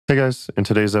Hey guys, in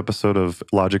today's episode of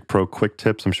Logic Pro Quick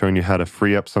Tips, I'm showing you how to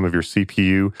free up some of your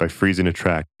CPU by freezing a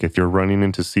track. If you're running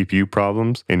into CPU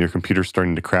problems and your computer's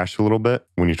starting to crash a little bit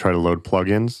when you try to load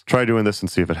plugins, try doing this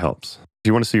and see if it helps. If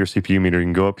you want to see your CPU meter, you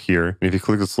can go up here, and if you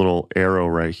click this little arrow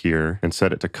right here and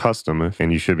set it to custom,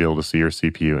 and you should be able to see your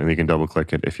CPU, and you can double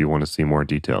click it if you want to see more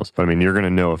details. But I mean, you're going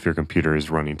to know if your computer is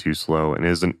running too slow and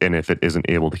if it isn't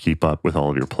able to keep up with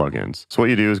all of your plugins. So what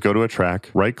you do is go to a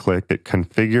track, right click, hit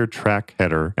configure track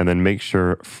header, and then make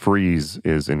sure freeze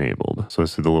is enabled. So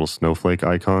see the little snowflake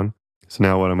icon? So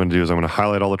now what I'm going to do is I'm going to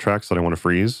highlight all the tracks that I want to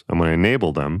freeze. I'm going to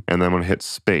enable them, and then I'm going to hit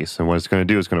space. And what it's going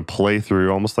to do is going to play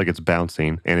through almost like it's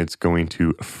bouncing, and it's going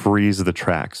to freeze the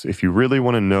tracks. If you really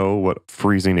want to know what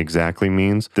freezing exactly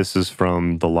means, this is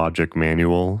from the Logic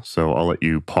manual. So I'll let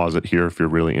you pause it here if you're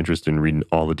really interested in reading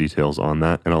all the details on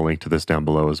that, and I'll link to this down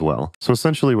below as well. So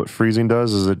essentially what freezing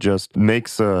does is it just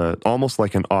makes almost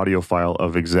like an audio file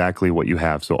of exactly what you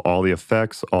have. So all the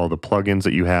effects, all the plugins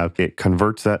that you have, it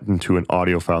converts that into an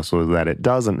audio file so that it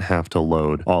doesn't have to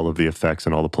load all of the effects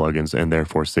and all the plugins, and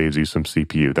therefore saves you some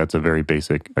CPU. That's a very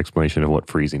basic explanation of what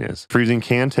freezing is. Freezing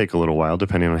can take a little while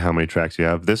depending on how many tracks you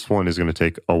have. This one is going to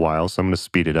take a while, so I'm going to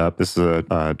speed it up. This is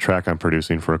a track I'm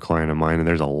producing for a client of mine, and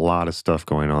there's a lot of stuff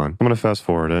going on. I'm going to fast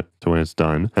forward it to when it's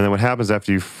done. And then what happens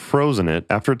after you've frozen it,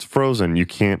 after it's frozen, you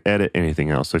can't edit anything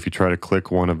else. So if you try to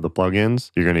click one of the plugins,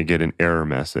 you're going to get an error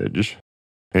message.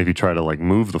 And if you try to like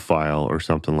move the file or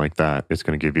something like that, it's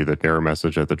going to give you the error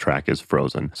message that the track is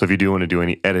frozen. So if you do want to do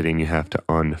any editing, you have to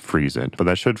unfreeze it. But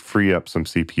that should free up some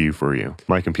CPU for you.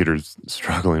 My computer's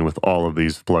struggling with all of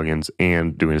these plugins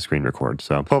and doing a screen record.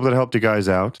 So hope that helped you guys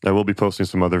out. I will be posting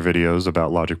some other videos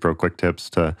about Logic Pro Quick Tips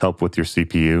to help with your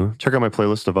CPU. Check out my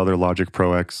playlist of other Logic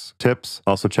Pro X tips.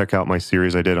 Also check out my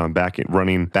series I did on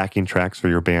running backing tracks for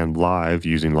your band live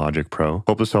using Logic Pro.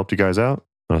 Hope this helped you guys out,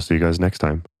 and I'll see you guys next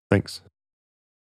time. Thanks.